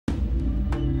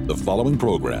The following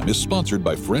program is sponsored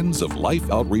by Friends of Life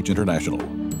Outreach International.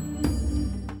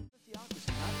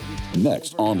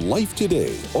 Next on Life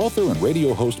Today, author and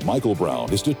radio host Michael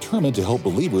Brown is determined to help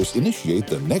believers initiate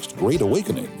the next great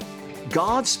awakening.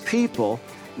 God's people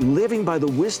living by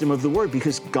the wisdom of the Word,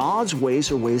 because God's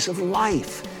ways are ways of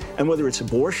life. And whether it's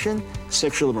abortion,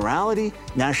 sexual immorality,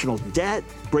 national debt,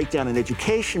 breakdown in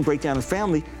education, breakdown in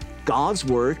family, God's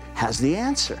Word has the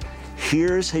answer.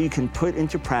 Here's how you can put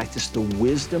into practice the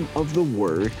wisdom of the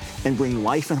Word and bring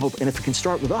life and hope. And if it can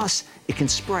start with us, it can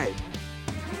spread.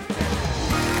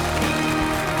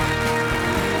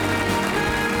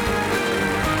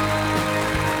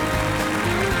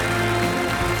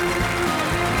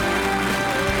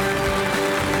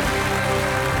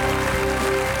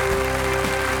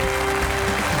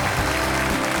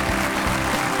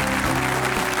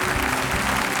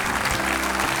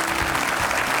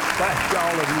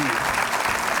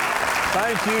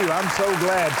 Thank you. I'm so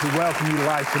glad to welcome you to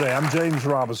Life Today. I'm James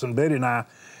Robison. Betty and I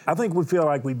think we feel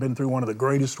like we've been through one of the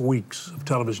greatest weeks of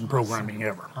television programming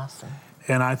ever. Awesome.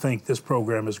 And I think this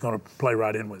program is going to play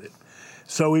right in with it.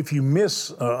 So if you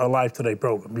miss a Life Today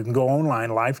program, you can go online,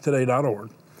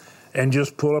 lifetoday.org, and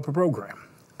just pull up a program.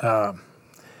 I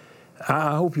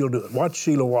hope you'll do it. Watch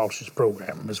Sheila Walsh's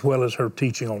program, as well as her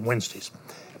teaching on Wednesdays.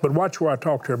 But watch where I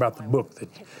talk to her about the book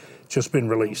that's just been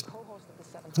released.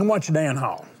 And watch Dan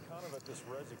Hall.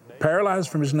 Paralyzed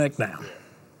from his neck down,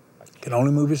 can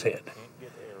only move his head,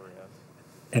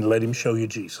 and let him show you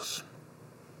Jesus.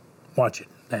 Watch it,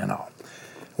 Dan Hall.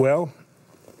 Well,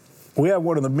 we have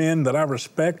one of the men that I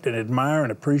respect and admire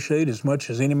and appreciate as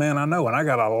much as any man I know, and I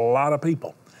got a lot of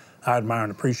people I admire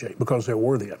and appreciate because they're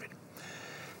worthy of it.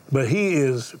 But he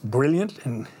is brilliant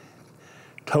and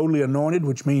totally anointed,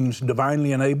 which means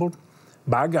divinely enabled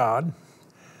by God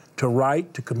to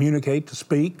write, to communicate, to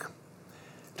speak,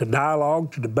 to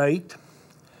dialogue, to debate,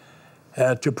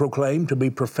 to proclaim, to be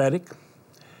prophetic.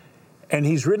 And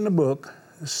he's written a book,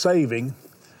 Saving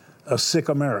a Sick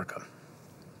America,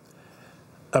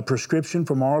 a prescription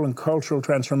for moral and cultural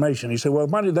transformation. He said, well,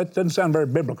 that doesn't sound very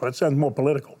biblical. It sounds more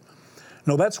political.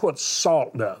 No, that's what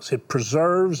salt does. It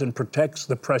preserves and protects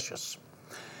the precious.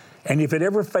 And if it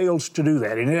ever fails to do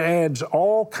that, and it adds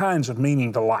all kinds of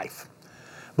meaning to life.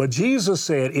 But Jesus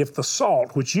said, if the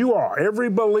salt, which you are, every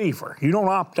believer, you don't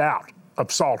opt out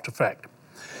of salt effect.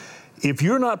 If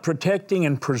you're not protecting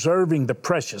and preserving the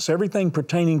precious, everything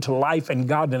pertaining to life and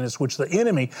godliness, which the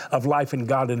enemy of life and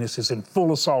godliness is in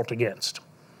full assault against.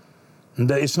 And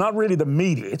it's not really the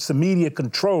media. It's the media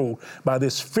controlled by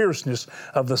this fierceness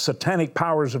of the satanic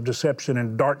powers of deception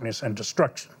and darkness and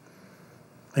destruction.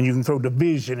 And you can throw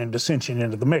division and dissension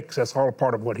into the mix. That's all a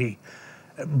part of what he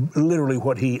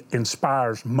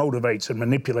inspires, motivates, and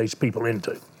manipulates people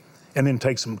into, and then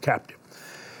takes them captive.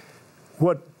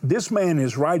 What this man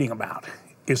is writing about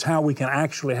is how we can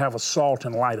actually have a salt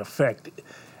and light effect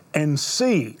and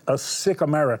see a sick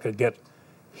America get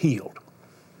healed,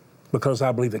 because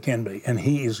I believe it can be. And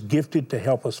he is gifted to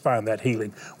help us find that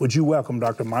healing. Would you welcome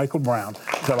Dr. Michael Brown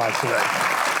to Life Today?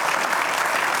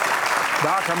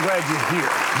 Doc, I'm glad you're here.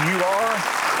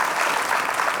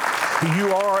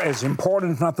 You are as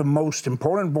important, if not the most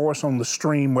important voice on the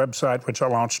Stream website, which I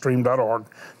launched, stream.org,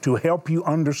 to help you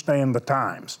understand the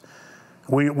times.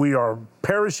 We are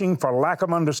perishing for lack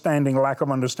of understanding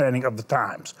of the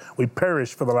times. We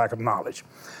perish for the lack of knowledge.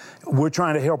 We're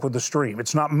trying to help with the Stream.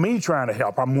 It's not me trying to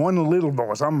help. I'm one little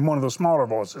voice. I'm one of the smaller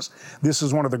voices. This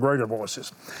is one of the greater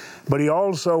voices. But he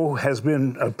also has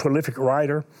been a prolific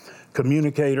writer,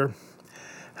 communicator.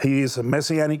 He is a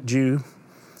Messianic Jew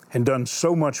and done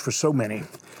so much for so many.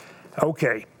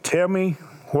 Okay, tell me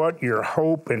what your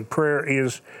hope and prayer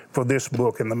is for this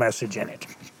book and the message in it.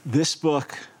 This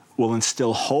book will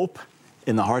instill hope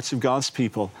in the hearts of God's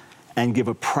people and give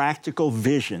a practical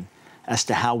vision as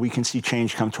to how we can see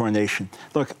change come to our nation.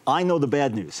 Look, I know the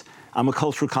bad news. I'm a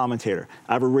cultural commentator.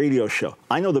 I have a radio show.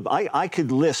 I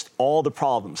could list all the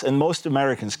problems, and most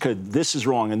Americans could. This is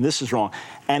wrong, and this is wrong.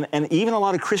 And even a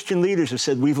lot of Christian leaders have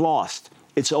said, we've lost.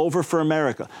 It's over for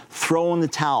America. Throw in the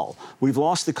towel. We've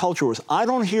lost the culture wars. I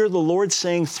don't hear the Lord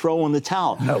saying throw in the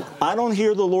towel. No. I don't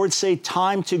hear the Lord say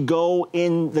time to go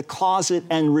in the closet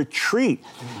and retreat.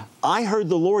 I heard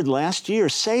the Lord last year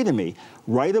say to me,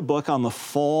 write a book on the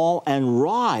fall and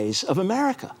rise of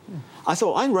America. I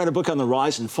thought, I'd write a book on the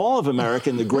rise and fall of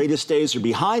America, and the greatest days are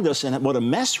behind us, and what a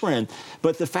mess we're in.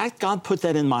 But the fact God put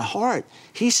that in my heart,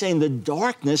 he's saying the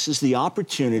darkness is the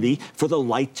opportunity for the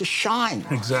light to shine.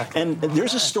 Exactly. And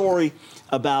there's a story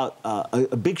about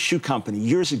a big shoe company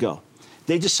years ago.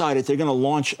 They decided they're going to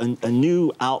launch a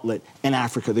new outlet in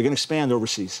Africa. They're going to expand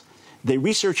overseas. They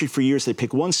research it for years. They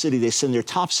pick one city. They send their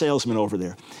top salesman over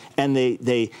there. And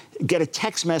they get a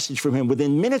text message from him.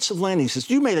 Within minutes of landing, he says,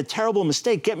 you made a terrible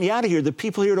mistake. Get me out of here. The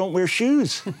people here don't wear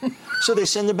shoes. So they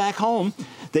send him back home.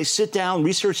 They sit down,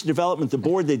 research and development, the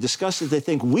board, they discuss it. They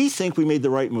think, we made the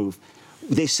right move.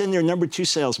 They send their number 2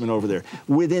 salesman over there.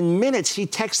 Within minutes, he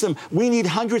texts them, we need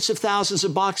hundreds of thousands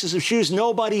of boxes of shoes.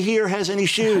 Nobody here has any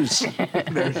shoes.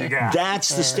 There's your guy.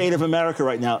 That's the state of America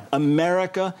right now.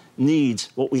 America needs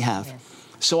what we have. Yes.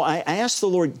 So I asked the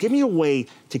Lord, give me a way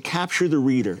to capture the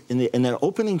reader in that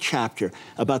opening chapter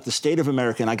about the state of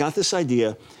America. And I got this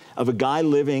idea of a guy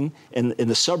living in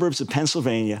the suburbs of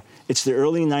Pennsylvania. It's the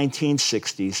early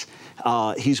 1960s.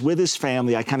 He's with his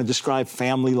family. I kind of described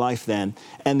family life then.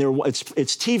 And it's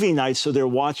TV night, so they're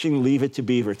watching Leave It to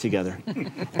Beaver together.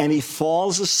 And he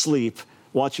falls asleep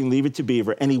watching Leave It to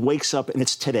Beaver, and he wakes up, and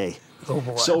it's today. Oh,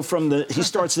 boy. So he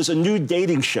starts, there's a new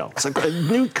dating show. It's like a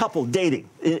new couple dating.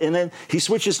 And then he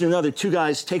switches to another, 2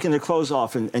 guys taking their clothes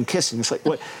off and kissing. It's like,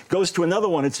 what? Goes to another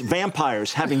one, it's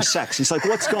vampires having sex. He's like,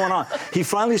 what's going on? He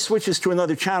finally switches to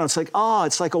another channel. It's like,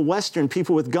 it's like a Western,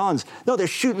 people with guns. No, they're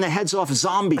shooting the heads off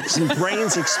zombies and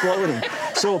brains exploding.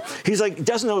 So he's like,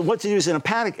 doesn't know what to do. He's in a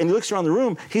panic. And he looks around the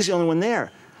room. He's the only one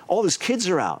there. All his kids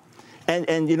are out.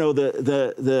 And you know, the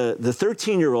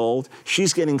 13-year-old,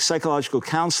 she's getting psychological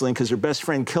counseling because her best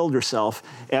friend killed herself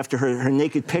after her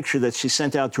naked picture that she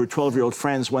sent out to her 12-year-old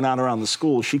friends went out around the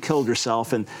school. She killed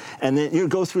herself, and then you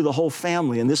go through the whole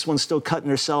family, and this one's still cutting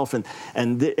herself, and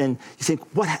you think,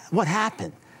 what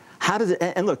happened? How did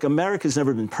it? And look, America's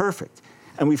never been perfect.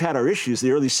 And we've had our issues.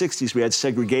 The early 60s, we had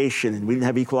segregation, and we didn't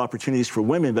have equal opportunities for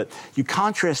women. But you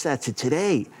contrast that to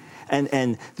today.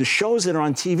 And the shows that are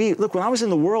on TV, look, when I was in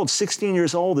the world, 16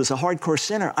 years old, as a hardcore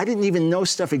sinner, I didn't even know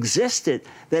stuff existed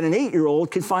that an 8-year-old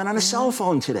could find on a cell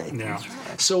phone today. Yeah.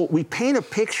 So we paint a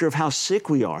picture of how sick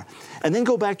we are, and then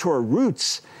go back to our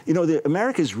roots. You know,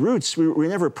 America's roots, we were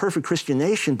never a perfect Christian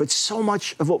nation, but so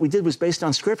much of what we did was based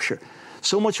on Scripture.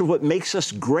 So much of what makes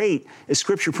us great is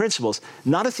Scripture principles.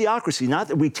 Not a theocracy, not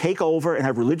that we take over and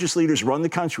have religious leaders run the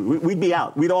country. We'd be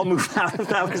out. We'd all move out if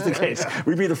that was the case.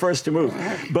 We'd be the first to move.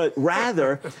 But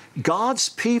rather, God's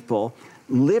people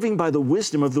living by the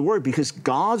wisdom of the Word, because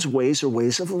God's ways are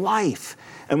ways of life.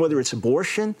 And whether it's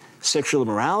abortion, sexual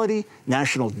immorality,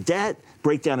 national debt,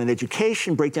 breakdown in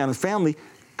education, breakdown in family,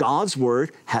 God's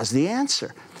Word has the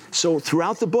answer. So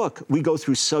throughout the book, we go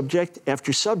through subject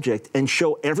after subject and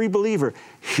show every believer,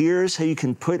 here's how you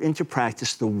can put into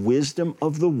practice the wisdom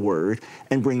of the Word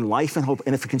and bring life and hope.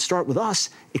 And if it can start with us,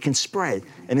 it can spread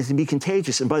and it can be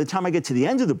contagious. And by the time I get to the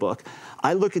end of the book,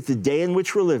 I look at the day in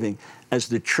which we're living as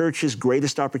the church's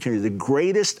greatest opportunity. The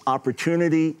greatest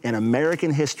opportunity in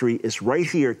American history is right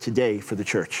here today for the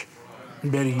church.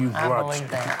 Betty, you've watched.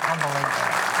 I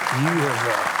believe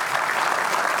that.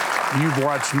 You've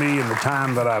watched me in the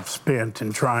time that I've spent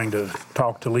in trying to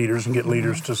talk to leaders and get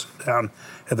leaders to sit down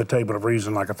at the table of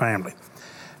reason like a family.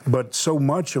 But so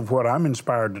much of what I'm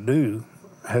inspired to do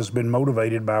has been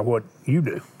motivated by what you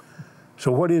do.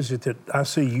 So what is it that I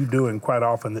see you doing quite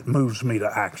often that moves me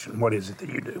to action? What is it that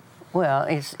you do? Well,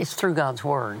 it's through God's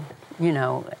Word. You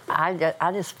know, I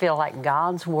just feel like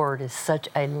God's Word is such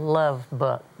a love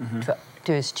book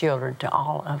to His children, to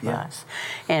all of us.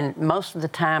 And most of the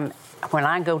time, when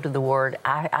I go to the Word,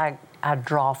 I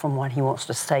draw from what He wants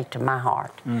to say to my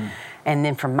heart. And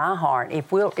then from my heart,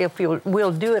 if we'll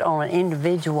do it on an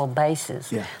individual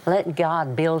basis, let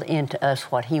God build into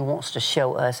us what He wants to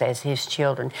show us as His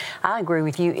children. I agree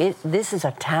with you. This is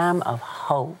a time of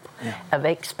hope, of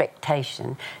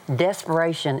expectation.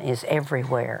 Desperation is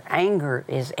everywhere. Anger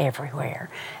is everywhere.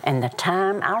 And the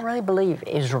time, I really believe,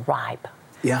 is ripe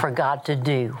for God to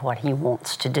do what He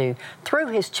wants to do through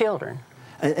His children.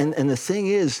 And the thing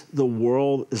is, the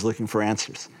world is looking for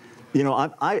answers. You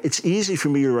know, it's easy for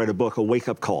me to write a book, a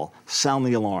wake-up call, sound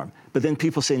the alarm. But then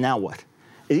people say, now what?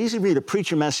 It's easy for me to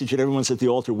preach a message and everyone's at the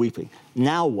altar weeping.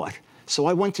 Now what? So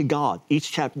I went to God,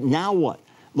 each chapter, now what?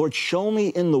 Lord, show me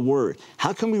in the Word.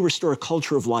 How can we restore a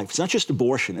culture of life? It's not just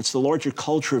abortion. It's the larger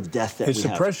culture of death that we have.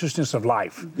 It's the preciousness of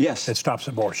life that stops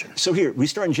abortion. So here, we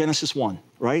start in Genesis 1,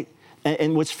 right?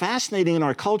 And what's fascinating in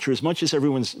our culture, as much as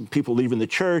people leaving the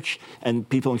church and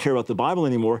people don't care about the Bible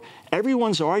anymore,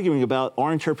 everyone's arguing about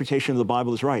our interpretation of the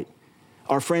Bible is right.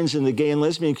 Our friends in the gay and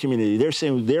lesbian community, they're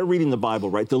saying they're reading the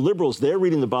Bible right. The liberals, they're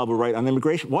reading the Bible right on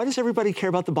immigration. Why does everybody care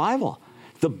about the Bible?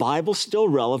 The Bible's still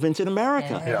relevant in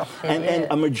America. And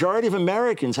a majority of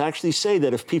Americans actually say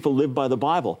that if people lived by the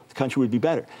Bible, the country would be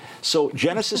better. So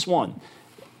Genesis 1,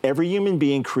 every human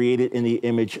being created in the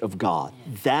image of God.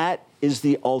 That is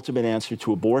the ultimate answer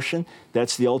to abortion.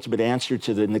 That's the ultimate answer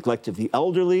to the neglect of the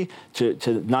elderly,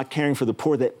 to not caring for the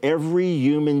poor, that every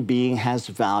human being has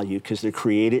value because they're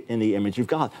created in the image of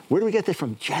God. Where do we get that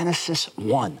from? Genesis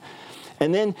 1.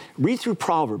 And then read through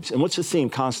Proverbs. And what's the theme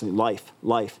constantly? Life,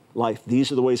 life, life.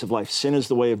 These are the ways of life. Sin is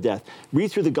the way of death.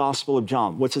 Read through the Gospel of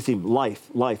John. What's the theme? Life,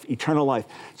 life, eternal life.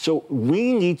 So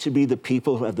we need to be the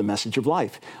people who have the message of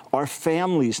life. Our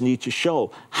families need to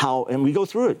show how, and we go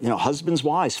through it, husbands,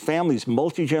 wives, families,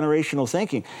 multi-generational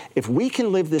thinking. If we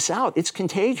can live this out, it's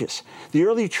contagious. The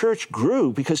early church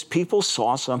grew because people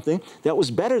saw something that was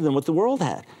better than what the world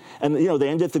had. And, they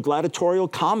ended the gladiatorial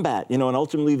combat, and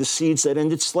ultimately the seeds that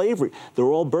ended slavery. They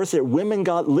were all birthed there. Women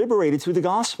got liberated through the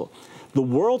gospel. The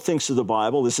world thinks of the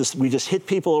Bible as this, we just hit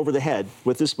people over the head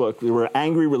with this book. There were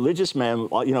angry religious men,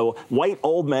 white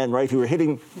old men, right, who were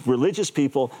hitting religious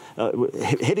people,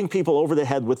 hitting people over the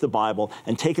head with the Bible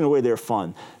and taking away their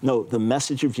fun. No, the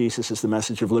message of Jesus is the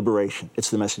message of liberation. It's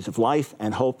the message of life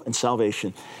and hope and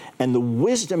salvation. And the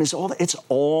wisdom is it's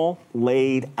all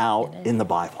laid out in the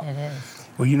Bible. It is.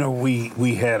 Well,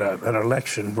 we had an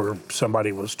election where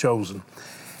somebody was chosen,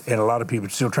 and a lot of people are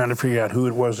still trying to figure out who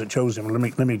it was that chose him. Let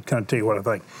me kind of tell you what I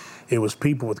think. It was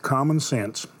people with common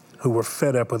sense who were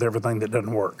fed up with everything that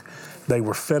doesn't work. They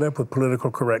were fed up with political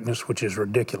correctness, which is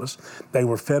ridiculous. They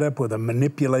were fed up with a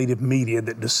manipulative media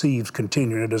that deceives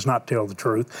continually, does not tell the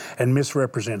truth, and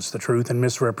misrepresents the truth, and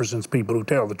misrepresents people who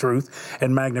tell the truth,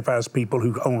 and magnifies people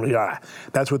who only lie.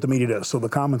 That's what the media does. So the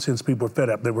common sense people were fed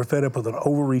up. They were fed up with an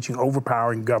overreaching,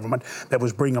 overpowering government that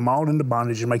was bringing them all into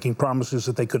bondage and making promises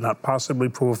that they could not possibly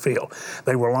fulfill.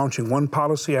 They were launching one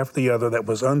policy after the other that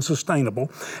was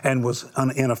unsustainable and was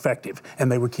ineffective,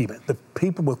 and they were keeping it. The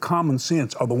people with common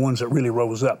sense are the ones that really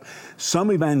rose up.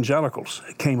 Some evangelicals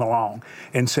came along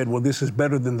and said, well, this is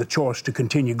better than the choice to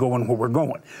continue going where we're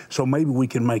going. So maybe we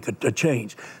can make a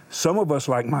change. Some of us,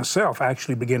 like myself,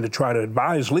 actually began to try to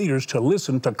advise leaders to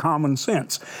listen to common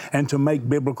sense and to make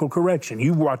biblical correction.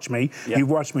 You watch me. Yeah. You've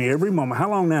watched me every moment. How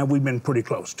long now have we been pretty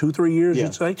close? 2-3 years,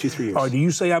 you'd say? 2-3 years. Or do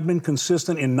you say I've been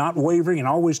consistent in not wavering and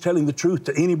always telling the truth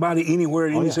to anybody, anywhere,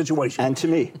 in any situation? And to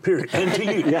me. Period. And to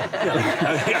you.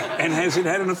 Yeah. And has it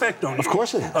had an effect on you? Of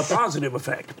course it has. A positive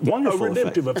effect. Wonderful A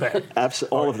redemptive effect.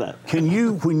 Absolutely. All of that.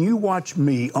 When you watch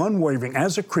me unwavering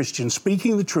as a Christian,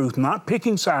 speaking the truth, not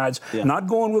picking sides, not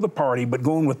going with a party, but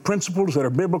going with principles that are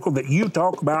biblical, that you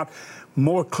talk about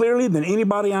more clearly than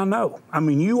anybody I know. I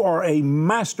mean, you are a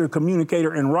master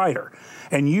communicator and writer,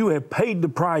 and you have paid the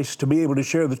price to be able to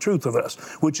share the truth with us,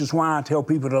 which is why I tell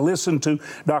people to listen to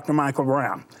Dr. Michael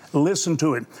Brown. Listen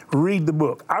to it. Read the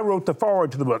book. I wrote the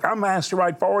foreword to the book. I'm asked to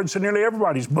write forewords to nearly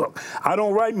everybody's book. I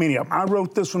don't write many of them. I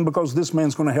wrote this one because this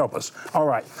man's going to help us. All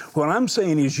right. What I'm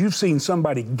saying is you've seen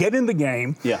somebody get in the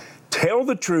game, tell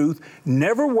the truth,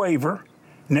 never waver,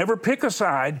 never pick a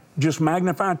side, just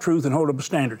magnify truth and hold up a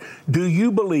standard. Do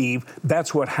you believe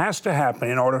that's what has to happen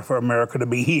in order for America to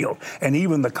be healed? And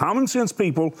even the common sense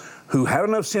people who had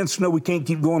enough sense to know we can't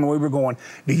keep going the way we're going,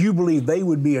 do you believe they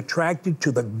would be attracted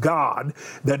to the God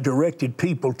that directed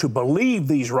people to believe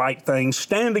these right things,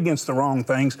 stand against the wrong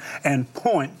things, and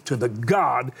point to the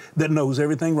God that knows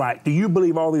everything right? Do you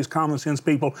believe all these common sense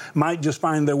people might just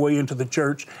find their way into the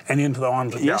church and into the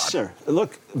arms of God? Yes, sir.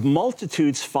 Look,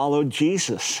 multitudes followed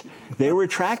Jesus. They were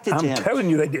attracted to him. I'm telling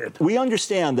you they did. We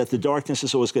understand that the darkness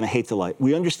is always going to hate the light.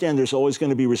 We understand there's always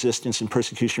going to be resistance and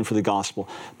persecution for the gospel.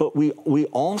 But we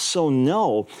also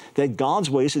know that God's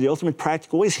ways are the ultimate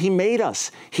practical ways. He made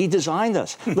us. He designed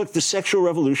us. Look, the sexual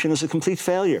revolution is a complete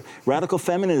failure. Radical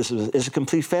feminism is a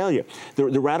complete failure.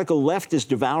 The radical left is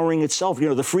devouring itself.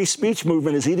 The free speech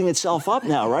movement is eating itself up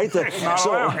now, right?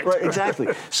 Right, exactly.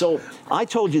 So I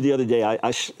told you the other day,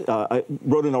 I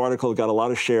wrote an article that got a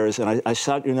lot of shares, and I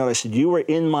shot your note. I said, you were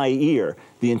in my ear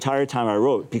the entire time I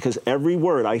wrote, because every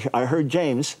word, I heard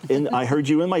James, and I heard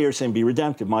you in my ear saying, be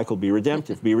redemptive, Michael, be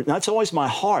redemptive. That's always my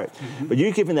heart, but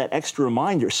you're giving that extra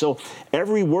reminder. So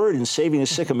every word in Saving a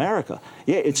Sick America,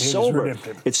 it's sober.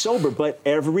 It's sober, but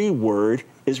every word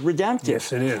is redemptive.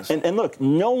 Yes, it is. And look,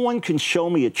 no one can show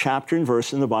me a chapter and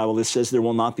verse in the Bible that says there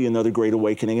will not be another great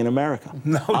awakening in America.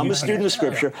 No, I'm a student of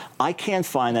Scripture. I can't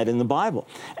find that in the Bible.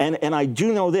 And I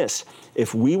do know this.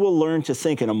 If we will learn to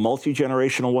think in a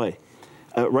multi-generational way,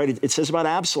 it says about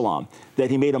Absalom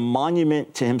that he made a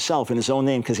monument to himself in his own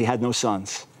name because he had no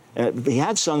sons. He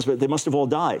had sons, but they must have all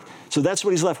died. So that's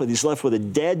what he's left with. He's left with a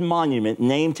dead monument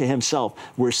named to himself,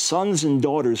 where sons and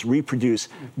daughters reproduce.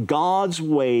 God's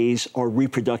ways are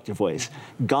reproductive ways.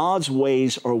 God's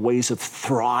ways are ways of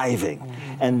thriving.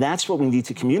 And that's what we need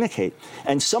to communicate.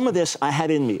 And some of this I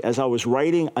had in me. As I was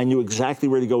writing, I knew exactly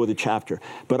where to go with the chapter.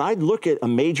 But I'd look at a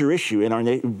major issue in our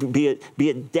nation, be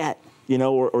it debt,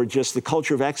 or just the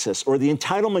culture of excess, or the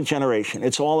entitlement generation.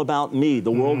 It's all about me.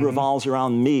 The world revolves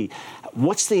around me.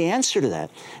 What's the answer to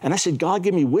that? And I said, God,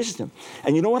 give me wisdom.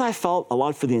 And you know what I felt a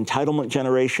lot for the entitlement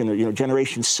generation, or,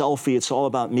 generation selfie, it's all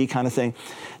about me kind of thing?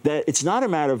 That it's not a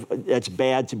matter of it's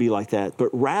bad to be like that, but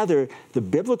rather the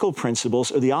biblical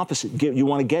principles are the opposite. You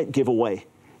want to get, give away.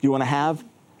 You want to have,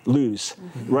 lose,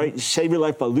 right? Save your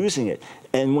life by losing it.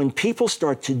 And when people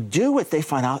start to do it, they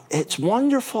find out it's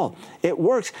wonderful. It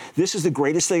works. This is the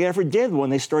greatest thing I ever did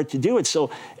when they start to do it. So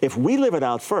if we live it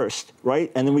out first,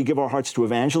 right, and then we give our hearts to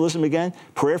evangelism again,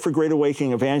 prayer for great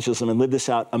awakening evangelism, and live this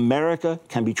out, America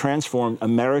can be transformed.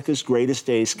 America's greatest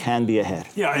days can be ahead.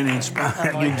 Yeah, and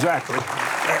exactly.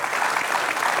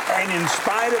 And in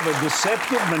spite of a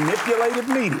deceptive, manipulated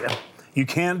media, you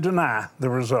can't deny the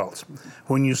results.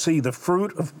 When you see the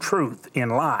fruit of truth in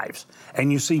lives,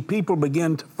 and you see people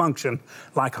begin to function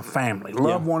like a family,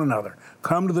 love one another,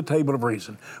 come to the table of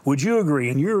reason. Would you agree?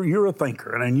 And you're a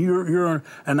thinker, and you're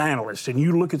an analyst, and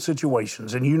you look at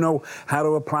situations, and you know how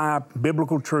to apply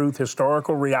biblical truth,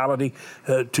 historical reality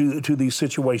to these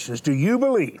situations. Do you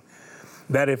believe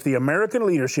that if the American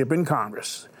leadership in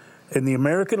Congress and the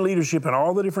American leadership and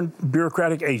all the different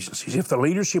bureaucratic agencies, if the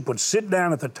leadership would sit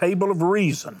down at the table of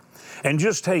reason and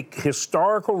just take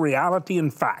historical reality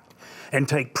and fact and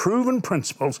take proven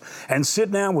principles and sit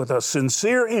down with a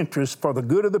sincere interest for the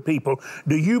good of the people,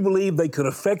 do you believe they could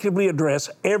effectively address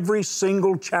every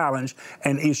single challenge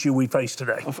and issue we face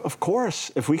today? Of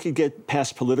course. If we could get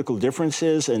past political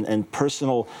differences and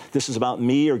personal, this is about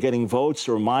me or getting votes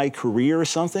or my career or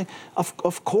something,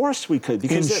 of course we could.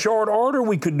 Because in short order,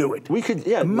 we could do it. We could,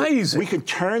 yeah. Amazing. We could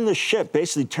turn the ship,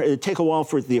 basically, it'd take a while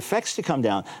for the effects to come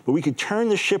down, but we could turn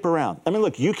the ship around. I mean,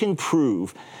 look, you can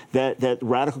prove that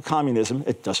radical communism,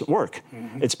 it doesn't work.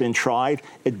 It's been tried,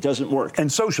 it doesn't work. And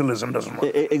socialism doesn't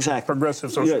work. Exactly.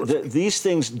 Progressive socialism. These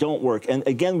things don't work. And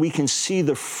again, we can see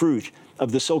the fruit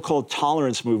of the so-called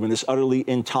tolerance movement is utterly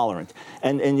intolerant.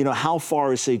 And how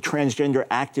far is, say, transgender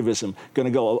activism going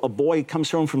to go? A boy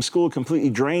comes home from school completely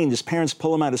drained. His parents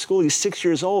pull him out of school. He's 6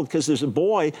 years old because there's a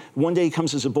boy. One day he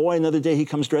comes as a boy, another day he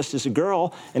comes dressed as a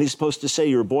girl, and he's supposed to say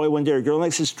you're a boy one day or a girl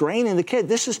next. It's draining the kid.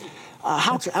 This is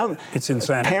how it's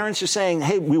insanity. Parents are saying,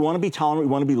 hey, we want to be tolerant,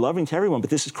 we want to be loving to everyone, but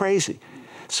this is crazy.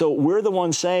 So we're the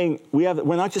ones saying, we're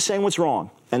not just saying what's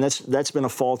wrong, and that's been a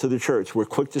fault of the church. We're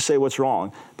quick to say what's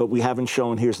wrong, but we haven't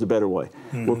shown here's the better way.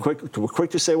 We're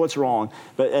quick to say what's wrong,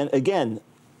 and again,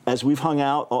 as we've hung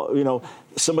out,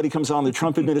 somebody comes on the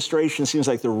Trump administration, seems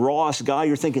like the rawest guy.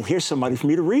 You're thinking, here's somebody for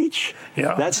me to reach.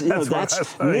 Yeah, that's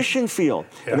mission field.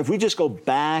 Yeah. And if we just go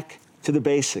back to the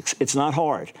basics, it's not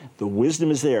hard. The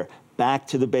wisdom is there. Back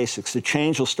to the basics. The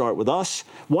change will start with us.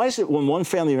 Why is it when one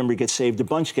family member gets saved, a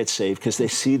bunch get saved? Because they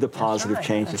see the positive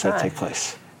changes that take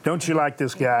place. Don't you like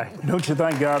this guy? Don't you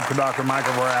thank God for Dr.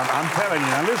 Michael Brown? I'm telling you,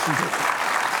 now listen to me.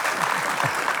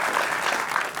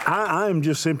 I am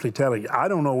just simply telling you, I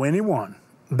don't know anyone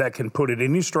that can put it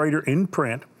any straighter in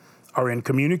print or in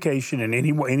communication in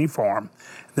any form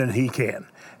than he can.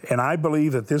 And I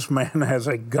believe that this man has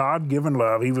a God-given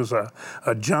love. He was a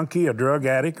junkie, a drug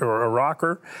addict, or a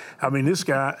rocker. I mean, this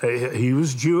guy, he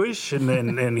was Jewish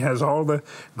and has all the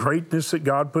greatness that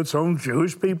God puts on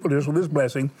Jewish people just with his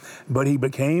blessing. But he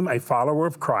became a follower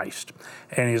of Christ,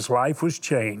 and his life was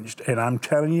changed. And I'm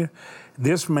telling you,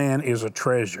 this man is a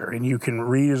treasure, and you can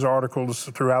read his articles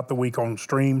throughout the week on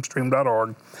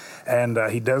stream.org. And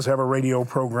he does have a radio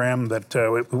program that,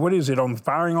 what is it, on the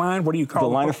firing line? What do you call it?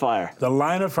 The Line of Fire. The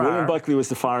Line of Fire. William Buckley was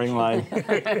the firing line.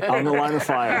 I'm the Line of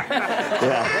Fire.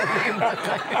 Yeah.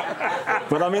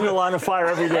 But I'm in the line of fire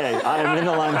every day. I am in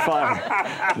the line of fire.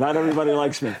 Not everybody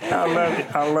likes me. I love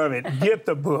it. I love it. Get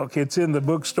the book. It's in the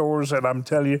bookstores, and I'm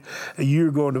telling you, you're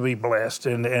going to be blessed.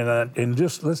 And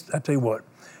just, I tell you what,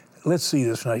 let's see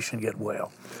this nation get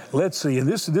well. Let's see, and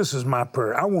this is my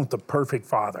prayer. I want the perfect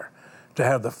father to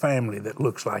have the family that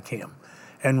looks like him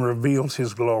and reveals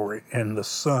his glory, and the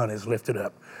Son is lifted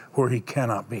up where he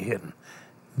cannot be hidden.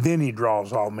 Then he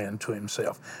draws all men to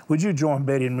himself. Would you join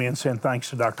Betty and me in saying thanks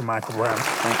to Dr. Michael Brown?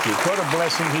 Thank you. What a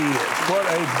blessing he is. What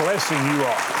a blessing you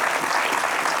are.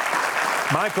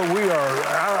 Michael, we are,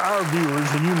 our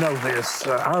viewers, and you know this,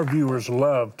 our viewers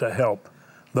love to help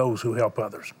those who help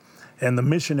others. And the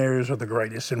missionaries are the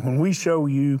greatest. And when we show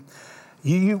you,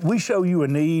 we show you a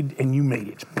need and you meet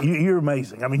it. You're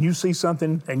amazing. I mean, you see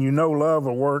something and you know love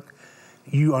will work,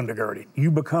 you undergird it.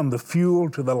 You become the fuel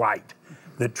to the light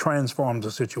that transforms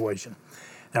the situation.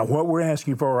 Now, what we're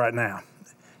asking you for right now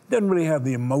doesn't really have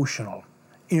the emotional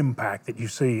impact that you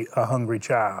see a hungry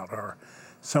child or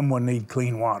someone need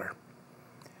clean water.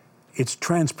 It's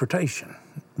transportation.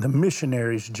 The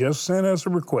missionaries just sent us a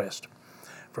request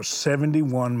for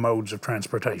 71 modes of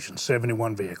transportation,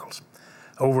 71 vehicles.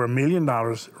 Over $1 million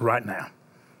right now.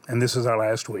 And this is our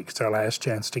last week. It's our last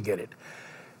chance to get it.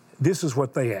 This is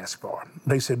what they asked for.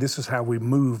 They said, this is how we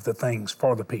move the things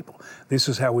for the people. This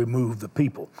is how we move the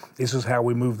people. This is how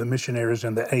we move the missionaries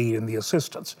and the aid and the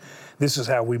assistance. This is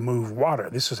how we move water.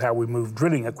 This is how we move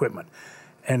drilling equipment.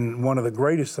 And one of the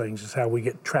greatest things is how we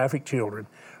get trafficked children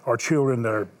or children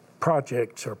that are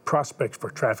projects or prospects for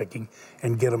trafficking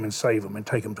and get them and save them and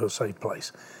take them to a safe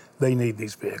place. They need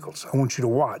these vehicles. I want you to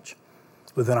watch,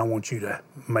 but then I want you to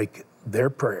make their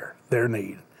prayer, their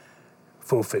need,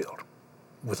 fulfilled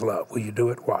with love. Will you do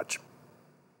it? Watch.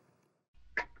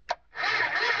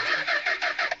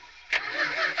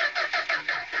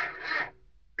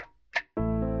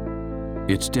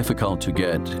 It's difficult to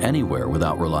get anywhere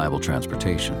without reliable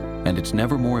transportation, and it's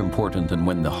never more important than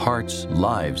when the hearts,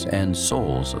 lives, and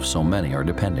souls of so many are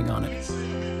depending on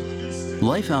it.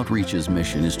 Life Outreach's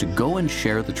mission is to go and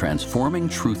share the transforming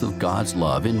truth of God's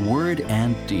love in word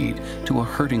and deed to a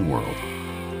hurting world.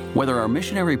 Whether our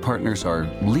missionary partners are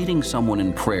leading someone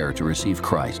in prayer to receive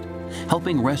Christ,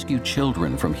 helping rescue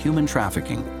children from human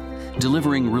trafficking,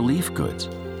 delivering relief goods,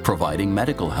 providing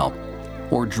medical help,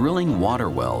 or drilling water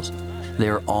wells, they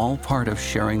are all part of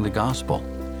sharing the gospel,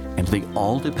 and they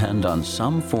all depend on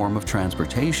some form of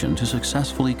transportation to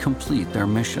successfully complete their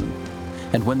mission.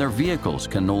 And when their vehicles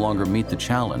can no longer meet the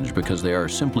challenge because they are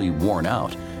simply worn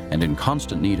out and in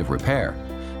constant need of repair,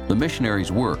 the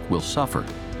missionaries' work will suffer.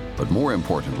 But more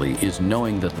importantly is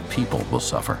knowing that the people will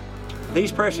suffer.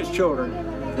 These precious children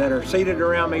that are seated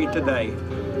around me today,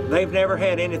 they've never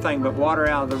had anything but water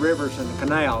out of the rivers and the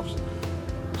canals.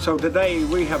 So today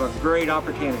we have a great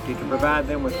opportunity to provide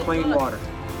them with clean water.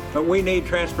 But we need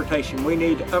transportation. We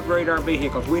need to upgrade our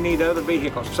vehicles. We need other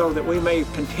vehicles so that we may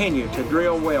continue to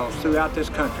drill wells throughout this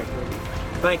country.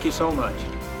 Thank you so much.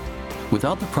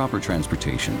 Without the proper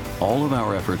transportation, all of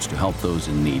our efforts to help those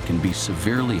in need can be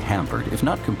severely hampered, if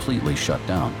not completely shut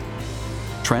down.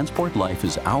 Transport Life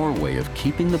is our way of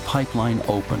keeping the pipeline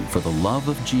open for the love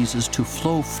of Jesus to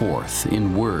flow forth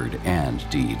in word and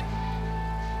deed.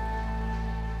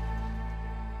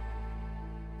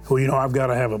 Well, you know, I've got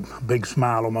to have a big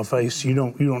smile on my face. You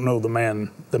don't know the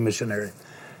man, the missionary.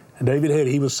 David Head,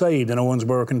 he was saved in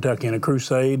Owensboro, Kentucky, in a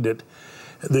crusade that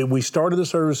we started the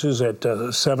services at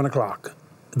 7 o'clock.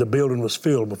 The building was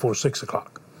filled before 6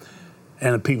 o'clock,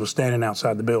 and the people standing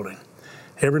outside the building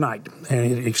every night,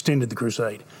 and it extended the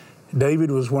crusade.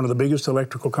 David was one of the biggest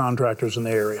electrical contractors in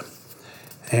the area,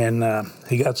 and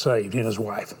he got saved, he and his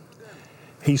wife.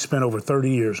 He spent over 30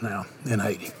 years now in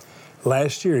Haiti.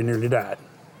 Last year, he nearly died.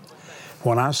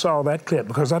 When I saw that clip,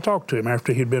 because I talked to him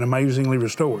after he'd been amazingly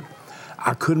restored,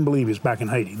 I couldn't believe he was back in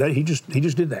Haiti. He just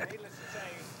did that.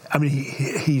 I mean,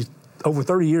 he's over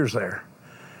 30 years there.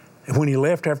 And when he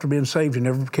left after being saved, he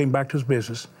never came back to his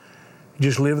business. He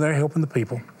just lived there helping the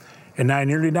people. And now he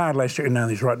nearly died last year, and now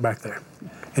he's right back there.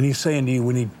 And he's saying to you,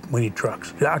 we need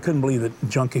trucks. I couldn't believe that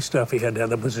junky stuff he had to have.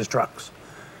 That was his trucks.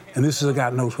 And this is a guy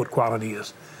that knows what quality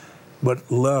is. But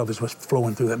love is what's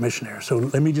flowing through that missionary. So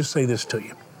let me just say this to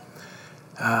you.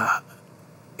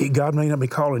 God may not be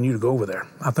calling you to go over there.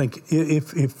 I think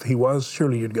if he was,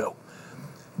 surely you'd go.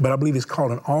 But I believe he's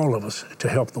calling all of us to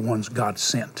help the ones God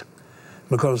sent,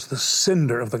 because the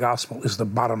sender of the gospel is the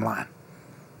bottom line.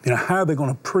 You know, how are they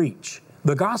going to preach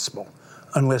the gospel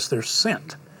unless they're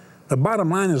sent? The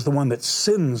bottom line is the one that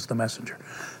sends the messenger.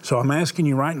 So I'm asking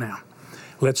you right now,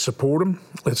 let's support them.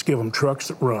 Let's give them trucks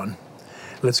that run.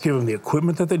 Let's give them the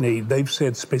equipment that they need. They've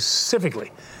said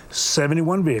specifically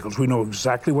 71 vehicles. We know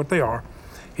exactly what they are.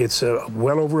 It's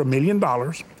well over $1 million.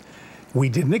 We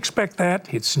didn't expect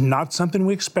that. It's not something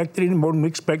we expected any more than we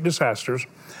expect disasters.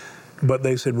 But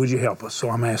they said, would you help us? So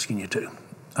I'm asking you to.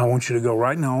 I want you to go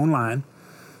right now online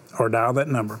or dial that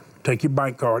number, take your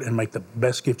bank card, and make the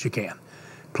best gift you can.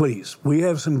 Please, we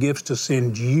have some gifts to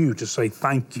send you to say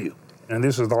thank you. And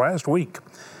this is the last week.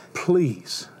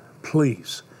 Please,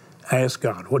 please ask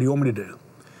God, what do you want me to do?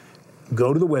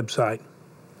 Go to the website,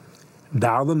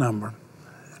 dial the number,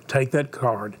 take that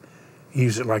card,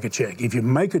 use it like a check. If you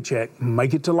make a check,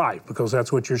 make it to life, because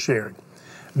that's what you're sharing.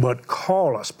 But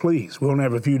call us, please. We only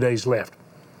have a few days left.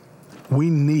 We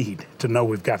need to know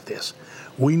we've got this.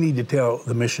 We need to tell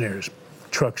the missionaries,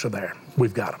 trucks are there.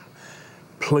 We've got them.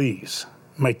 Please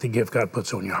make the gift God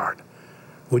puts on your heart.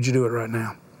 Would you do it right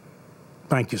now?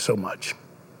 Thank you so much.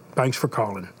 Thanks for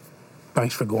calling.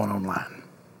 Thanks for going online.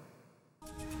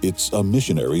 It's a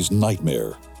missionary's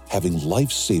nightmare, having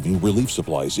life-saving relief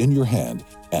supplies in your hand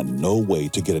and no way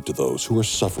to get it to those who are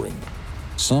suffering.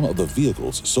 Some of the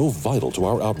vehicles so vital to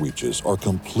our outreaches are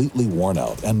completely worn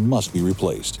out and must be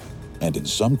replaced. and in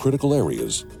some critical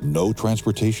areas, no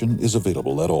transportation is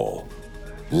available at all.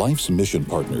 Life's mission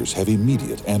partners have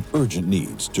immediate and urgent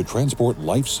needs to transport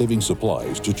life-saving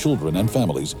supplies to children and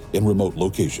families in remote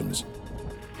locations.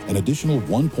 An additional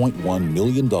 $1.1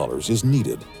 million is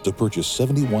needed to purchase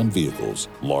 71 vehicles,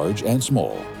 large and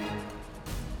small.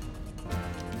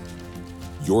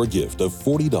 Your gift of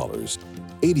 $40,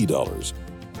 $80,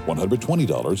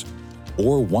 $120,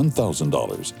 or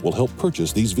 $1,000 will help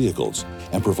purchase these vehicles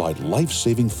and provide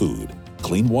life-saving food,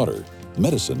 clean water,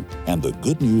 medicine, and the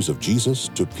good news of Jesus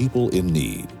to people in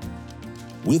need.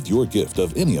 With your gift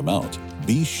of any amount,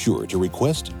 be sure to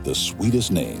request The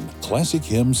Sweetest Name Classic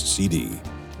Hymns CD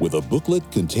with a booklet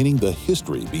containing the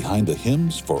history behind the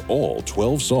hymns for all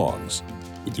 12 songs.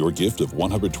 With your gift of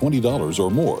 $120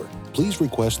 or more, please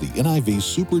request the NIV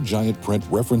Supergiant Print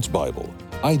Reference Bible,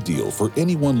 ideal for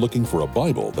anyone looking for a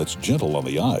Bible that's gentle on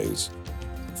the eyes.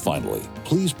 Finally,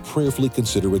 please prayerfully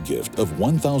consider a gift of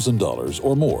 $1,000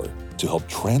 or more to help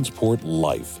transport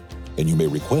life, and you may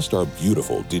request our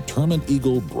beautiful Determined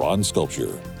Eagle bronze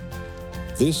sculpture.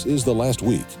 This is the last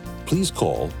week. Please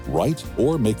call, write,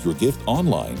 or make your gift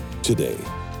online today.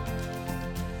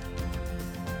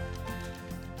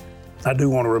 I do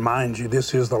want to remind you,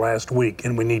 this is the last week,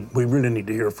 and we really need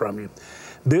to hear from you.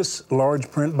 This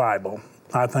large print Bible,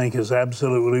 I think, is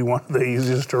absolutely one of the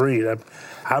easiest to read.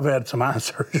 I've had some eye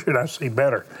surgery and I see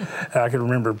better. I can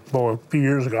remember, a few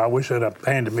years ago, I wish they'd have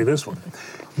handed me this one.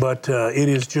 But it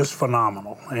is just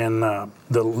phenomenal. And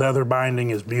the leather binding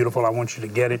is beautiful. I want you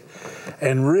to get it.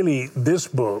 And really, this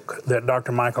book that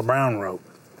Dr. Michael Brown wrote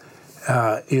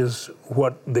is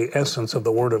what the essence of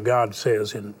the Word of God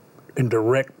says in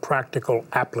direct, practical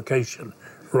application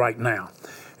right now.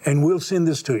 And we'll send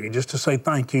this to you just to say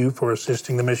thank you for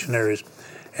assisting the missionaries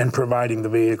and providing the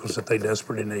vehicles that they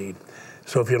desperately need.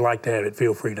 So if you'd like to have it,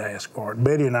 feel free to ask for it.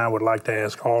 Betty and I would like to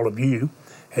ask all of you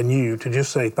and you to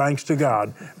just say thanks to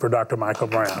God for Dr. Michael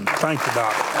Brown. Thank you,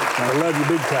 Doc. I love you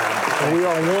big time. And we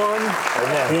are one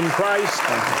in Christ.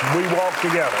 We walk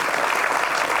together.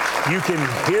 You can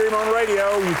hear him on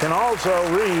radio. You can also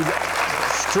read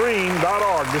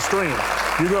stream.org, the stream.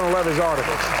 You're going to love his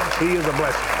articles. He is a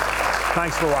blessing.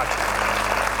 Thanks for watching.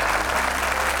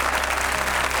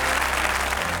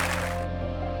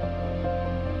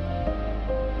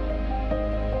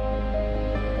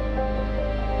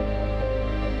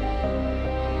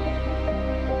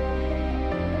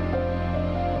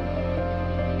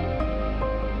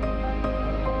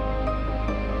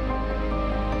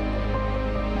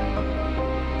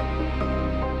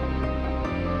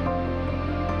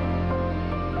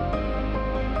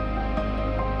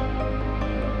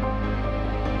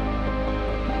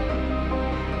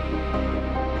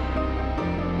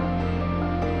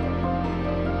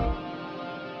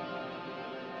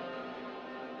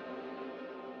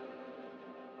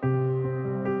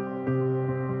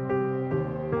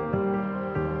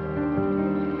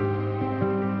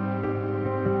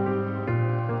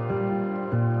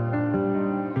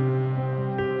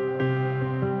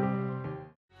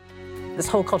 This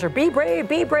whole culture, be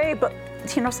brave, but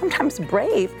sometimes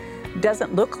brave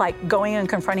doesn't look like going and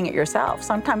confronting it yourself.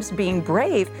 Sometimes being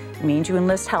brave means you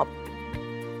enlist help.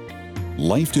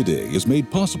 Life Today is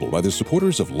made possible by the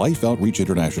supporters of Life Outreach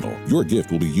International. Your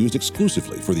gift will be used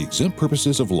exclusively for the exempt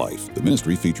purposes of life. The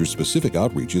ministry features specific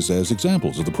outreaches as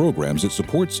examples of the programs it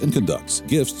supports and conducts.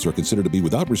 Gifts are considered to be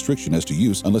without restriction as to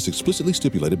use unless explicitly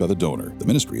stipulated by the donor. The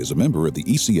ministry is a member of the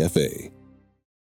ECFA.